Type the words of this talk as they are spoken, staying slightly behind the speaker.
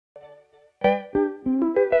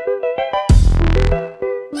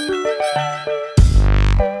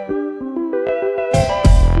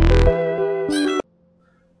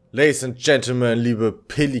Ladies and Gentlemen, liebe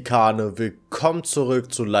Pelikane, willkommen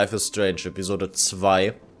zurück zu Life is Strange, Episode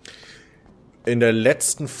 2. In der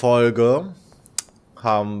letzten Folge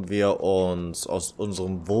haben wir uns aus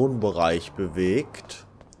unserem Wohnbereich bewegt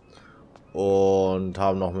und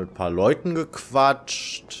haben noch mit ein paar Leuten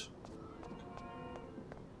gequatscht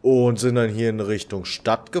und sind dann hier in Richtung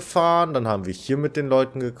Stadt gefahren. Dann haben wir hier mit den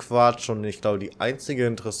Leuten gequatscht und ich glaube, die einzige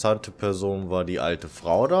interessante Person war die alte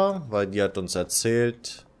Frau da, weil die hat uns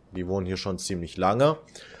erzählt, die wohnen hier schon ziemlich lange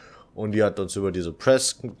und die hat uns über diese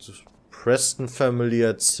Preston Family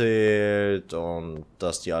erzählt und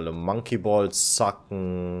dass die alle Monkey Balls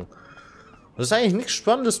zacken. Das ist eigentlich nichts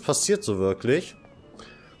Spannendes passiert so wirklich.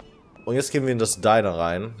 Und jetzt gehen wir in das Diner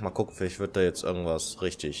rein. Mal gucken, vielleicht wird da jetzt irgendwas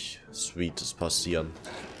richtig Sweetes passieren.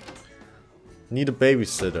 Need a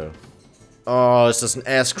babysitter. Oh, ist das ein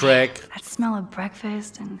ass crack? That smell of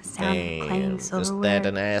breakfast and the sound of clanging silverware. Is that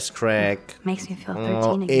an ass crack? Makes me feel 13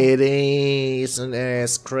 Oh, again. it is an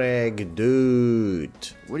ass crack, dude.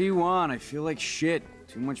 What do you want? I feel like shit.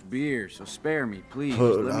 Too much beer, so spare me, please.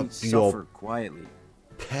 Put Let me up your suffer quietly.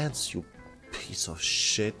 Pants, you piece of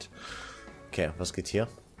shit. Okay, was geht hier?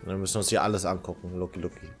 Wir müssen uns hier alles angucken. Loki.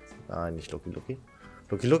 Nein, nicht Loki.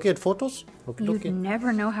 Loki hat Fotos? Loki. You'd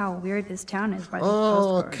never know how weird this town is by these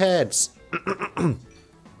Oh, postcards. cats.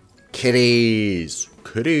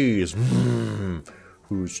 Kitties.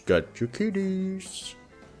 Who's got your kitties?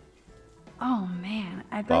 Oh man,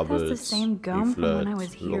 I bet that's the same gum from when I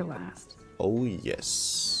was here Leaflet, last. Oh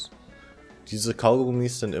yes. Diese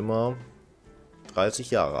Kaugummis sind immer 30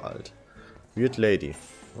 Jahre alt. Weird lady.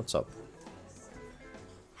 What's up?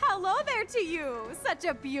 Hello there to you! Such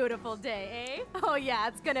a beautiful day, eh? Oh yeah,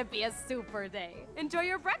 it's gonna be a super day. Enjoy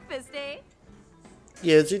your breakfast, eh?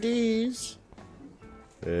 Yes, it is.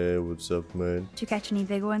 Hey, what's up, man? Did you catch any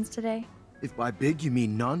big ones today? If by big you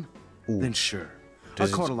mean none, then sure. I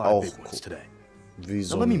Das caught a sieht lot of auch big ones today. wie Now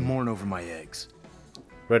so let me ein mourn over my eggs.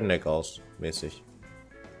 Redneck aus, mäßig.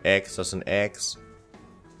 Eggs, das sind Eggs.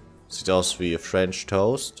 Sieht aus wie French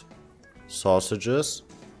Toast. Sausages.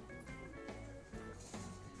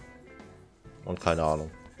 Und keine Ahnung.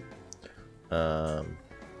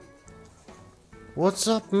 What's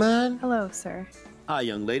up, man? Hello, sir. Hi,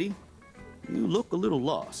 young lady. You look a little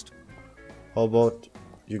lost. How about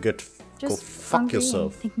you go Just fuck hungry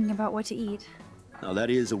yourself? and thinking about what to eat. Now, that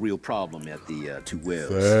is a real problem at the Two Wells.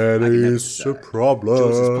 That I can never is a decide. problem.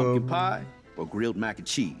 Joyce's pumpkin pie or grilled mac and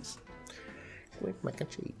cheese? With mac and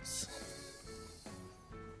cheese.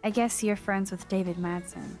 I guess you're friends with David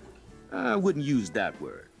Madsen. I wouldn't use that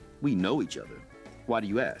word. We know each other. Why do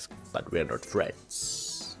you ask? But we're not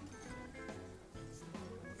friends.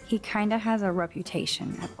 He kinda has a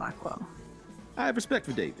reputation at Blackwell. I have respect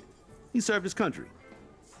for David. He served his country.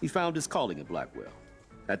 He found his calling at Blackwell.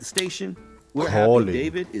 At the station, we're Calling. happy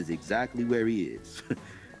David is exactly where he is.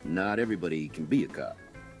 Not everybody can be a cop.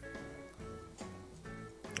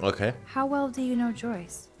 Okay. How well do you know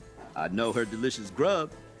Joyce? I know her delicious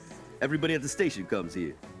grub. Everybody at the station comes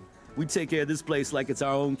here. We take care of this place like it's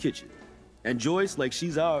our own kitchen. And Joyce like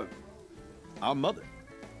she's our mother.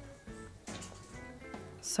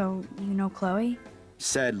 So, you know Chloe?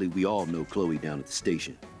 Sadly, we all know Chloe down at the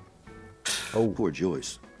station. Oh, Poor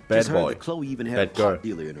Joyce. Bad Just heard boy. that Chloe even had Bad a pot girl.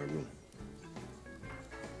 dealer in her room.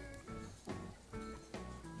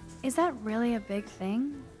 Is that really a big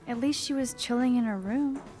thing? At least she was chilling in her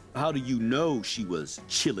room. How do you know she was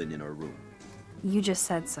chilling in her room? You just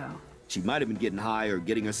said so. She might have been getting high or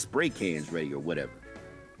getting her spray cans ready or whatever.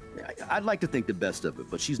 I'd like to think the best of it,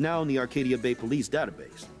 but she's now in the Arcadia Bay Police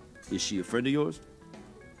database. Is she a friend of yours?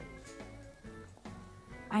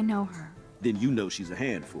 I know her. Then you know she's a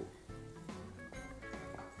handful.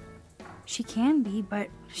 She can be, but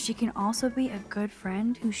she can also be a good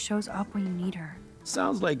friend who shows up when you need her.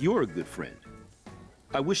 Sounds like you're a good friend.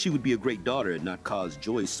 I wish she would be a great daughter and not cause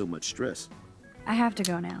Joyce so much stress. I have to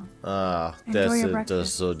go now. Ah, Enjoy your das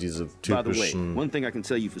breakfast. so diese By the way, typischen... one thing I can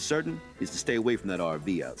tell you for certain is to stay away from that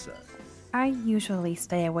RV outside. I usually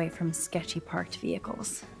stay away from sketchy parked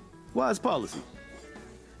vehicles. Wise policy.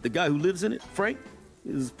 The guy who lives in it, Frank,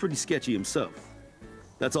 is pretty sketchy himself.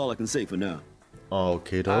 That's all I can say for now.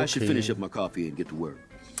 Okay. I should finish up my coffee and get to work.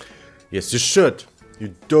 Yes, you should.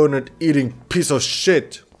 You donut-eating piece of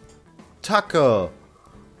shit. Tucker.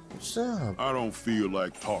 What's up? I don't feel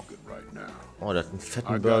like talking right now. Oh, der hat einen I fetten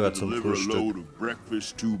gotta Burger zum deliver a Frühstück. load of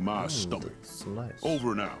breakfast to my stomach. That's nice.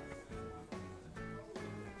 Over now.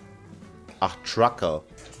 Ach, Trucker.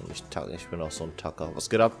 Ich bin auch so ein Tucker. Was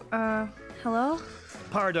geht ab? Hello?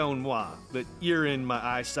 Pardon moi, but you're in my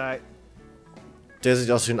eyesight. Der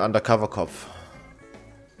sieht aus wie ein Undercover-Kopf.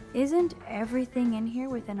 Isn't everything in here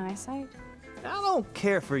within eyesight? I don't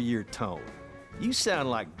care for your tone. You sound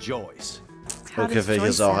like Joyce. How Okay, does vielleicht Joyce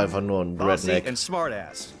ist er auch sound? einfach nur ein Bossy Redneck. and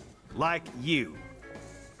smartass. Like you.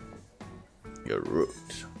 You're rude.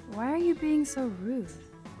 Why are you being so rude?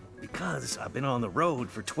 Because I've been on the road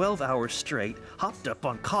for 12 hours straight, hopped up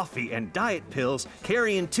on coffee and diet pills,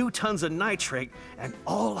 carrying 2 tons of nitrate, and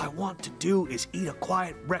all I want to do is eat a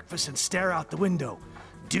quiet breakfast and stare out the window.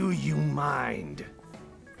 Do you mind?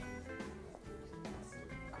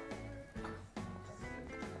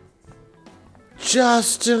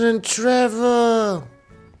 Justin and Trevor!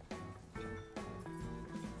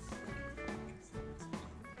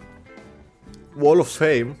 Wall of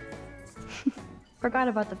Fame? Forgot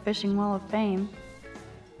about the fishing wall of fame.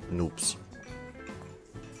 Noobs.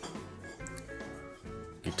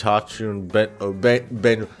 Guitar tune,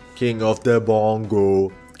 Ben, King of the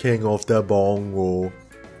Bongo. King of the Bongo.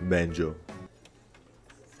 Banjo.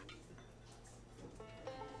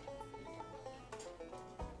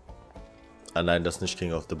 Ah nein, das ist nicht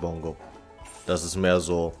King of the Bongo. Das ist mehr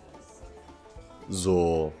so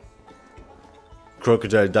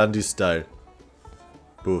Crocodile Dundee Style.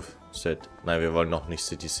 Booth, Set. Nein, wir wollen noch nicht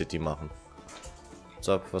City City machen.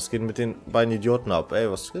 So, was geht mit den beiden Idioten ab? Ey,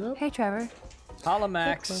 was geht ab? Hey, Trevor. Holla,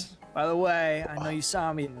 Max. By the way, I know you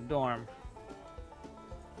saw me in the dorm.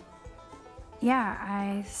 Yeah,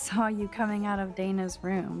 I saw you coming out of Dana's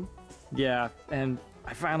room. Yeah, and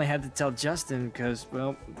I finally had to tell Justin because,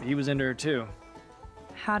 well, he was into her too.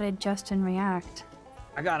 How did Justin react?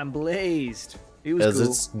 I got him blazed. He was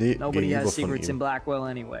sitzt cool. Nobody gegenüber has von secrets ihm. in Blackwell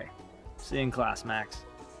anyway. See you in class, Max.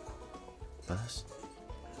 Was?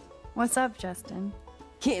 What's up, Justin?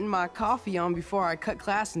 Getting my coffee on before I cut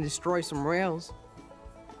class and destroy some rails.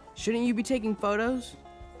 Shouldn't you be taking photos?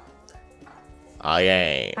 I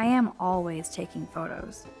am. I am always taking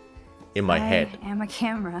photos. In my head. I am a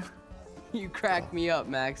camera. You crack me up,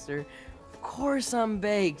 Maxter. Of course I'm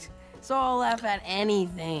baked, so I'll laugh at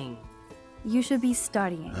anything. You should be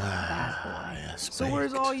studying, bad boy. Yes, So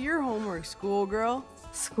where's all your homework, schoolgirl?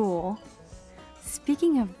 School.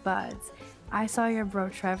 Speaking of buds, I saw your bro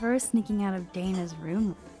Trevor sneaking out of Dana's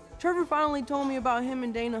room. Trevor finally told me about him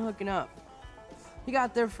and Dana hooking up. He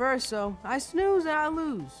got there first, so I snooze and I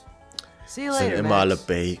lose. See you Sind later, immer alle Max.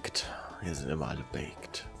 baked. Hier sind immer alle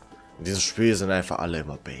baked. In diesem Spiel sind einfach alle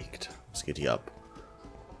immer baked. Was geht hier ab?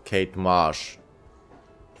 Kate Marsh.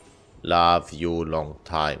 Love you long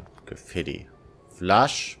time. Graffiti.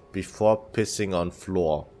 Flush before pissing on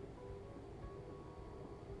floor.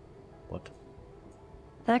 What?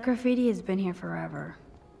 That graffiti has been here forever.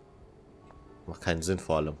 Macht keinen Sinn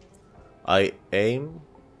vor allem. I aim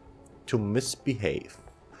to misbehave.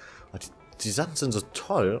 Oh, die Sachen sind so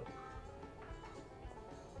toll.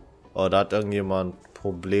 Oh, da hat irgendjemand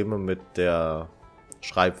Probleme mit der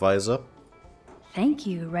Schreibweise. Thank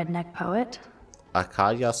you, redneck poet.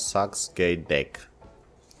 Arcadia sucks gay deck.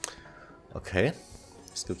 Okay.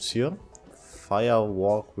 Was gibt's hier? Fire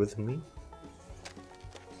walk with me.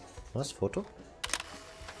 Was? Foto?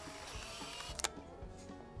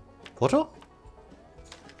 Foto?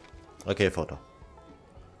 Okay, Foto.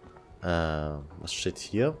 Was steht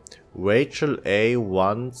hier? Rachel A.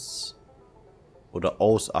 wants oder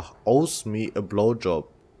owes me a blowjob.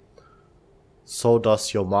 So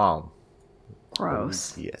does your mom.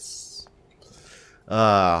 Gross. Yes.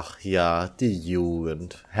 Ach ja, die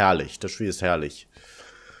Jugend. Herrlich, das Spiel ist herrlich.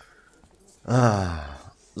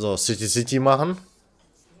 So, City City machen.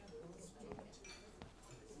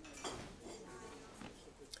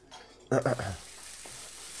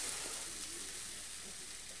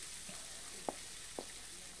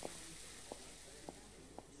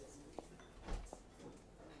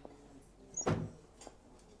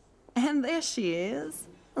 And there she is.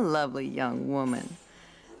 A lovely young woman.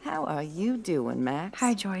 How are you doing, Max?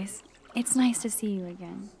 Hi, Joyce. It's nice to see you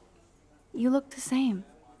again. You look the same.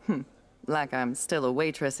 Like I'm still a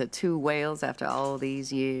waitress at Two Whales after all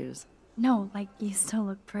these years. No, like you still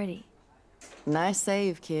look pretty. Nice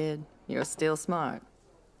save, kid. You're still smart.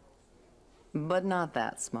 But not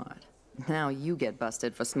that smart. Now you get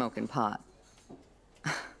busted for smoking pot.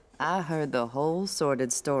 I heard the whole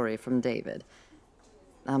sordid story from David.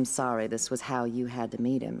 I'm sorry this was how you had to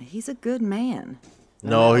meet him. He's a good man.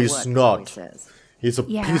 No, matter he's what not. Chloe says. He's a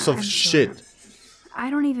Yeah, piece of I'm shit. sure.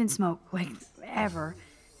 I don't even smoke, like, ever.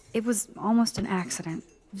 It was almost an accident.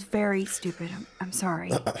 It was very stupid. I'm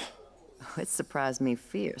sorry. It surprised me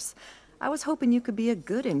fierce. I was hoping you could be a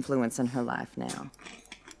good influence in her life now.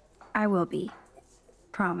 I will be.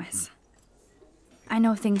 Promise. I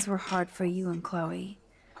know things were hard for you and Chloe.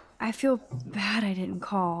 I feel bad I didn't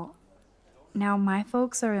call. Now my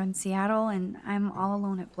folks are in Seattle and I'm all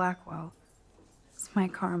alone at Blackwell. It's my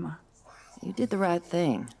karma. You did the right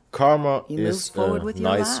thing. Karma You moved is forward a with your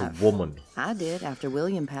nice life. woman. I did after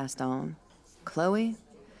William passed on. Chloe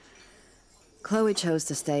chose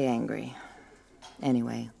to stay angry.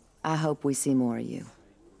 Anyway, I hope we see more of you.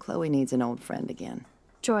 Chloe needs an old friend again.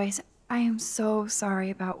 Joyce, I am so sorry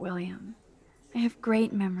about William. I have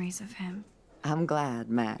great memories of him. I'm glad,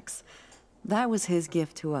 Max. That was his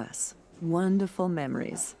gift to us. Wonderful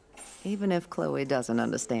memories. Even if Chloe doesn't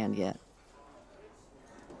understand yet.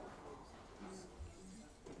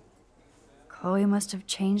 Chloe must have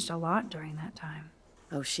changed a lot during that time.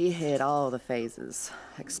 Oh, she hit all the phases.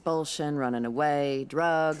 Expulsion, running away,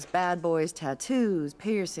 drugs, bad boys, tattoos,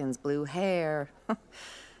 piercings, blue hair.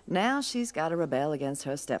 Now she's got to rebel against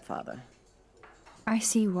her stepfather. I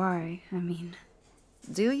see why, I mean.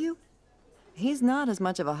 Do you? He's not as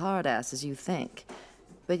much of a hard ass as you think.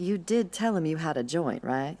 But you did tell him you had a joint,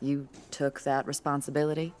 right? You took that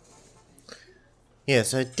responsibility?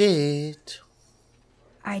 Yes, I did.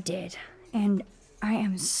 I did. And I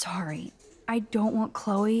am sorry. I don't want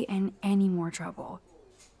Chloe in any more trouble.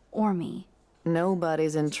 Or me.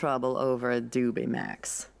 Nobody's in trouble over a doobie,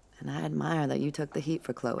 Max. And I admire that you took the heat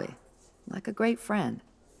for Chloe. Like a great friend.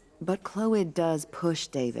 But Chloe does push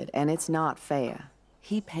David, and it's not fair.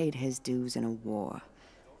 He paid his dues in a war.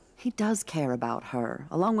 He does care about her,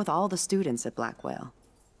 along with all the students at Blackwell.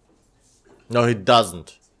 No, he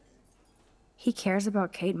doesn't. He cares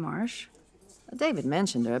about Kate Marsh? David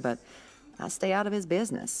mentioned her, but I stay out of his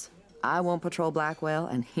business. I won't patrol Blackwell,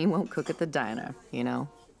 and he won't cook at the diner, you know?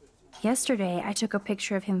 Yesterday, I took a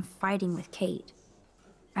picture of him fighting with Kate.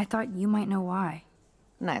 I thought you might know why.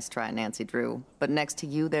 Nice try, Nancy Drew. But next to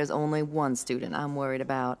you, there's only one student I'm worried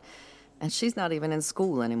about. And she's not even in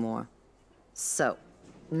school anymore. So,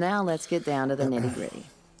 now let's get down to the nitty-gritty.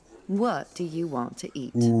 What do you want to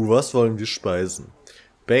eat? Was wollen wir speisen?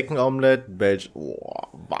 Bacon Omelette,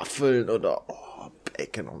 Waffeln oder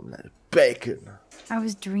Bacon Omelette. Bacon. I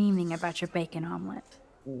was dreaming about your bacon omelet.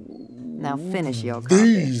 Now finish your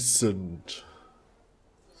coffee. Decent.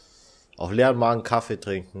 Auf leeren Magen Kaffee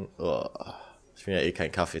trinken. Oh. Ich bin ja eh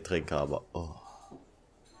kein Kaffeetrinker, aber oh.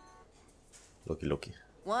 Lucky.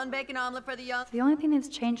 One bacon omelet for the young. The only thing that's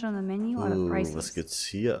changed on the menu are the prices. Was gibt's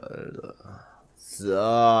hier, Alter?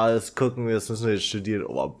 So, jetzt gucken wir, jetzt müssen wir jetzt studieren.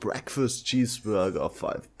 Oh, Breakfast Cheeseburger,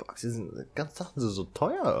 $5. Die sind ganz Sachen sind so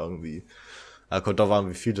teuer irgendwie. Ja, kommt drauf an,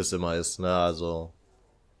 wie viel das immer ist, ne? Also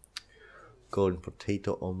Golden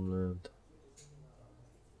Potato Omelette.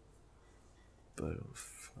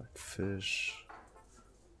 Fried Fish.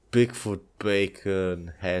 Bigfoot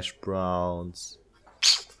Bacon, Hash Browns.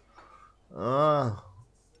 $1,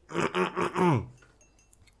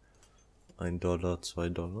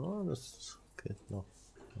 $2, das geht noch.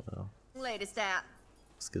 Naja. Latest app.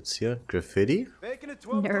 Was gibt's hier? Graffiti?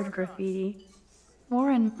 Nerd graffiti.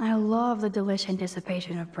 Warren, I love the delish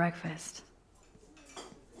anticipation of breakfast.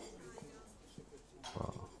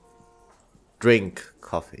 Wow. Drink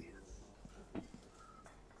coffee.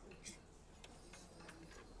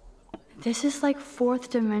 This is like fourth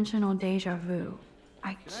dimensional deja vu.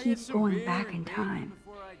 I keep going back in time.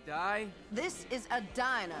 This is a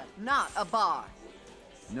diner, not a bar.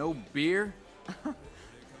 No beer?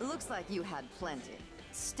 Looks like you had plenty.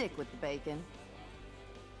 Stick with the bacon.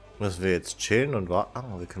 Müssen wir jetzt chillen und warten?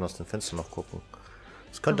 Ah, wir können aus dem Fenster noch gucken.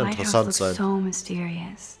 Das könnte The lighthouse interessant looks sein. so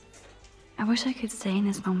mysterious. I wish I could stay in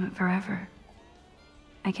this moment forever.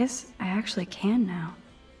 I guess I actually can now.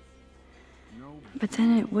 But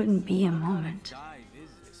then it wouldn't be a moment.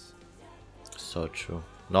 So true.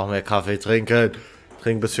 Noch mehr Kaffee trinken.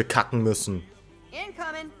 Trinken, bis wir kacken müssen.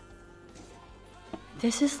 Incoming.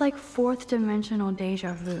 This is like fourth dimensional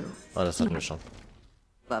deja vu. Ah, das hatten wir schon.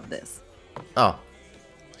 Love this. Ah.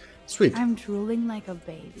 Sweet. I'm drooling like a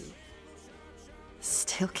baby.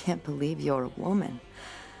 Still can't believe you're a woman.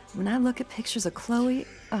 When I look at pictures of Chloe,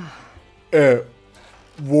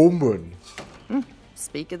 Woman.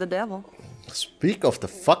 Speak of the devil. Speak of the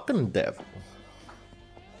fucking devil.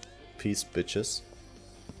 Peace, bitches.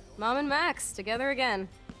 Mom and Max, together again.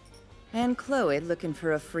 And Chloe looking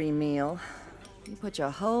for a free meal. You put your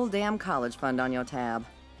whole damn college fund on your tab.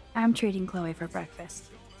 I'm treating Chloe for breakfast.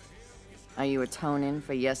 Are you atoning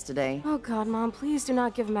for yesterday? Oh god, Mom, please do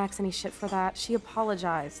not give Max any shit for that. She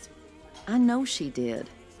apologized. I know she did.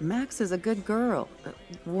 Max is a good girl.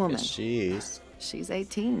 Woman. Yes, she is. She's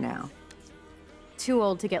 18 now. Too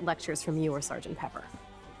old to get lectures from you or Sergeant Pepper.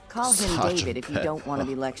 Call him Sergeant David if you don't Pepper. want to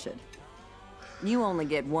be lectured. You only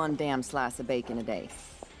get one damn slice of bacon a day.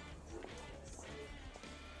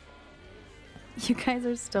 You guys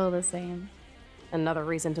are still the same. Another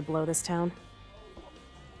reason to blow this town.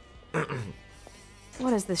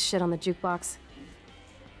 What is this shit on the jukebox?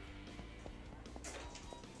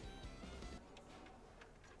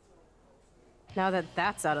 Now that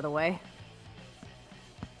that's out of the way.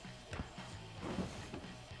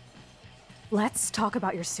 Let's talk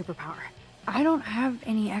about your superpower. I don't have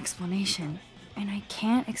any explanation, and I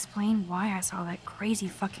can't explain why I saw that crazy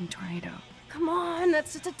fucking tornado. Come on,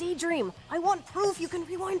 that's just a daydream. I want proof you can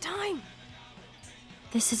rewind time.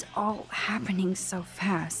 This is all happening so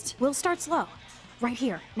fast. We'll start slow. Right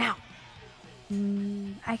here, now.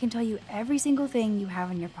 I can tell you every single thing you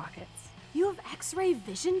have in your pockets. You have X-ray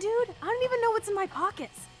vision, dude? I don't even know what's in my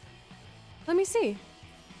pockets. Let me see.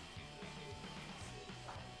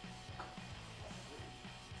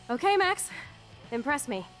 Okay, Max. Impress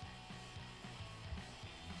me.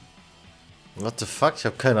 What the fuck? Ich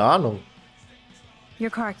habe keine Ahnung. Your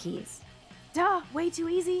car keys. Duh, way too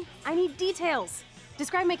easy. I need details.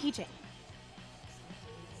 Describe my keychain.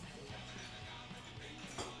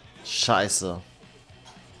 Scheiße.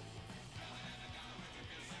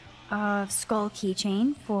 A skull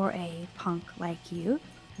keychain for a punk like you.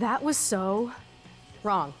 That was so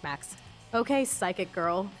wrong, Max. Okay, psychic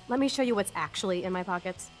girl. Let me show you what's actually in my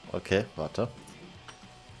pockets. Okay, warte.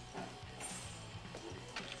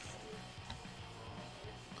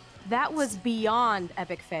 That was beyond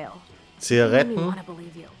epic fail. I Zigaretten. want to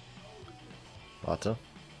believe you. Warte.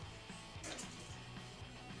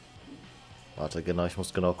 Warte, genau, ich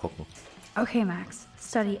muss genau gucken. Okay, Max.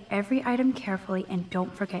 Study every item carefully and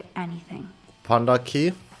don't forget anything. Panda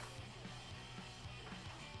Key.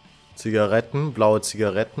 Zigaretten, blaue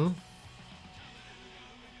Zigaretten.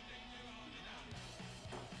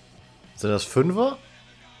 Sind das Fünfer?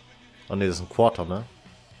 Oh ne, das ist ein Quarter, ne?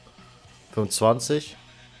 25.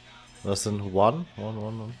 Das sind One.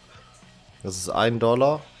 Das ist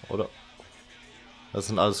 $1, oder? Das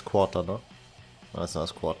sind alles Quarter, ne? Das sind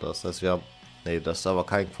alles Quarter. Das heißt, wir haben... Ne, das ist aber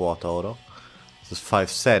kein Quarter, oder? Das ist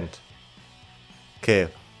 5 Cent. Okay.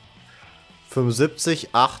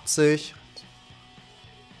 75, 80...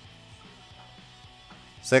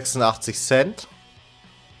 86 Cent.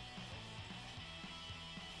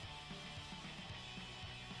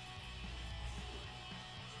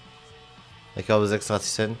 Ich glaube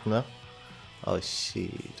 86 Cent, ne? Oh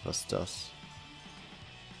shit, was ist das?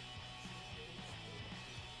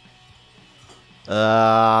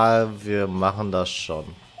 Wir machen das schon.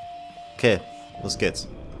 Okay, los geht's.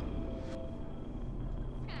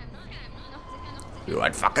 You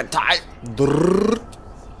ein fucking Teil.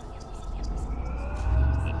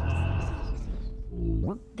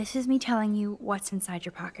 This is me telling you what's inside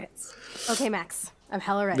your pockets. Okay, Max. I'm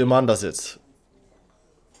hella ready. Wir machen das jetzt.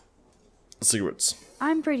 Cigarettes.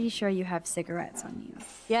 I'm pretty sure you have cigarettes on you.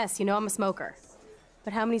 Yes, you know I'm a smoker.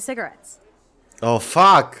 But how many cigarettes? Oh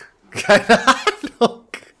fuck. Keine Ahnung.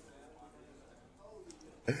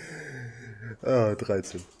 Oh,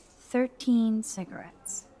 13. 13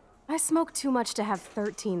 cigarettes. I smoke too much to have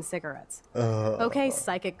 13 cigarettes. Okay,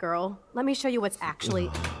 psychic girl. Let me show you what's actually...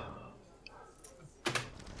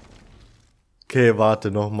 Okay, warte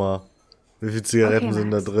nochmal. Wie viele Zigaretten sind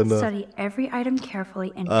da drin? Study every item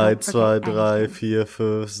carefully and 1, don't 2, forget 3, anything. 4,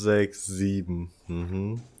 5, 6, 7.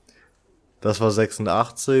 Mhm. Das war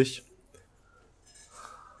 86.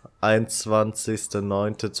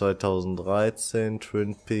 21.09.2013.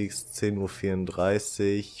 Twin Peaks 10:34 Uhr.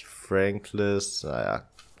 Franklin. Naja,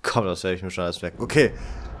 komm, das werde ich mir schon alles merken. Okay.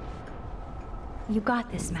 You got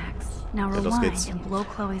this, Max. Now Ja, los rewind geht's. and blow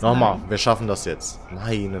Chloe's Nochmal, mind. wir schaffen das jetzt.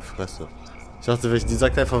 Meine Fresse. Ich dachte, die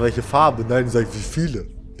sagt einfach welche Farbe. Nein, die sagt wie viele.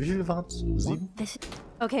 Wie viele waren es? 7?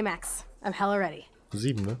 Okay, Max. I'm hella ready.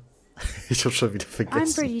 7, ne? Ich hab schon wieder I'm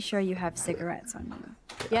vergessen. pretty sure you have cigarettes on you.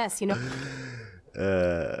 Yes, you know...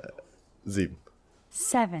 7.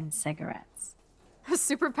 7 cigarettes. A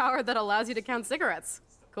superpower that allows you to count cigarettes.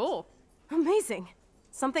 Cool. Amazing.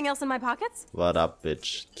 Something else in my pockets? What up,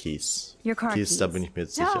 bitch? Keys. Your car Keys, da keys. bin ich mir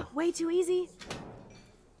jetzt Duh, sicher. way too easy.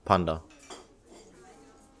 Panda.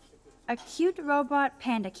 A cute robot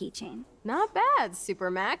panda keychain. Not bad,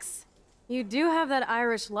 Super Max. You do have that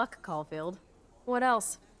Irish luck, Caulfield. What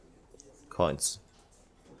else? Coins.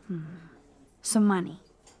 Some money.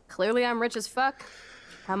 Clearly I'm rich as fuck.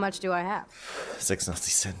 How much do I have?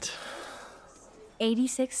 86 Cent.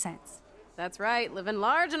 86 cents. That's right, living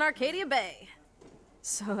large in Arcadia Bay.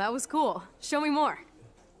 So that was cool. Show me more.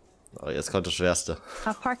 Oh, jetzt kommt das Schwerste.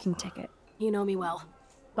 A parking ticket. You know me well.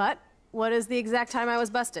 But what is the exact time I was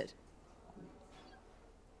busted?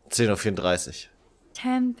 10:34 Uhr.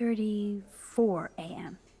 10:34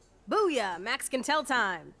 a.m. Booyah! Max can tell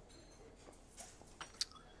time.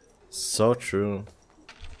 So true.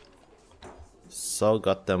 So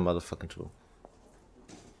goddamn motherfucking true.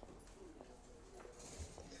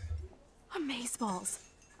 Amazeballs.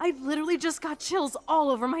 I literally just got chills all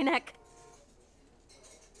over my neck.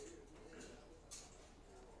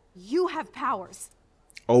 You have powers.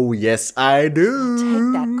 Oh, yes, I do.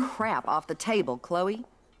 Take that crap off the table, Chloe.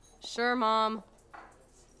 Sure, Mom.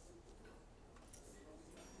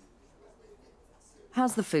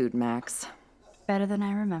 How's the food, Max? Better than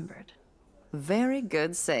I remembered. Very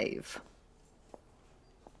good save.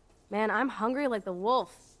 Man, I'm hungry like the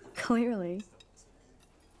wolf. Clearly.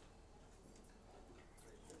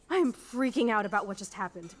 I'm freaking out about what just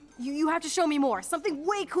happened. You have to show me more. Something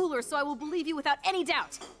way cooler so I will believe you without any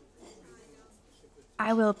doubt.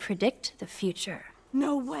 I will predict the future.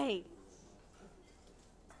 No way.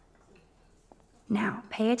 Now,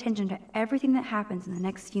 pay attention to everything that happens in the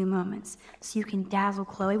next few moments, so you can dazzle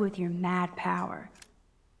Chloe with your mad power.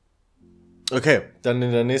 Okay, dann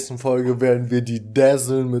in der nächsten Folge werden wir die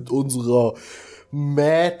dazzlen mit unserer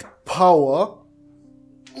Mad Power.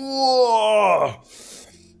 Oh!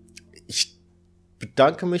 Ich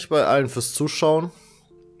bedanke mich bei allen fürs Zuschauen.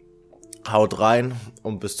 Haut rein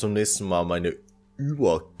und bis zum nächsten Mal, meine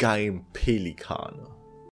übergeilen Pelikane.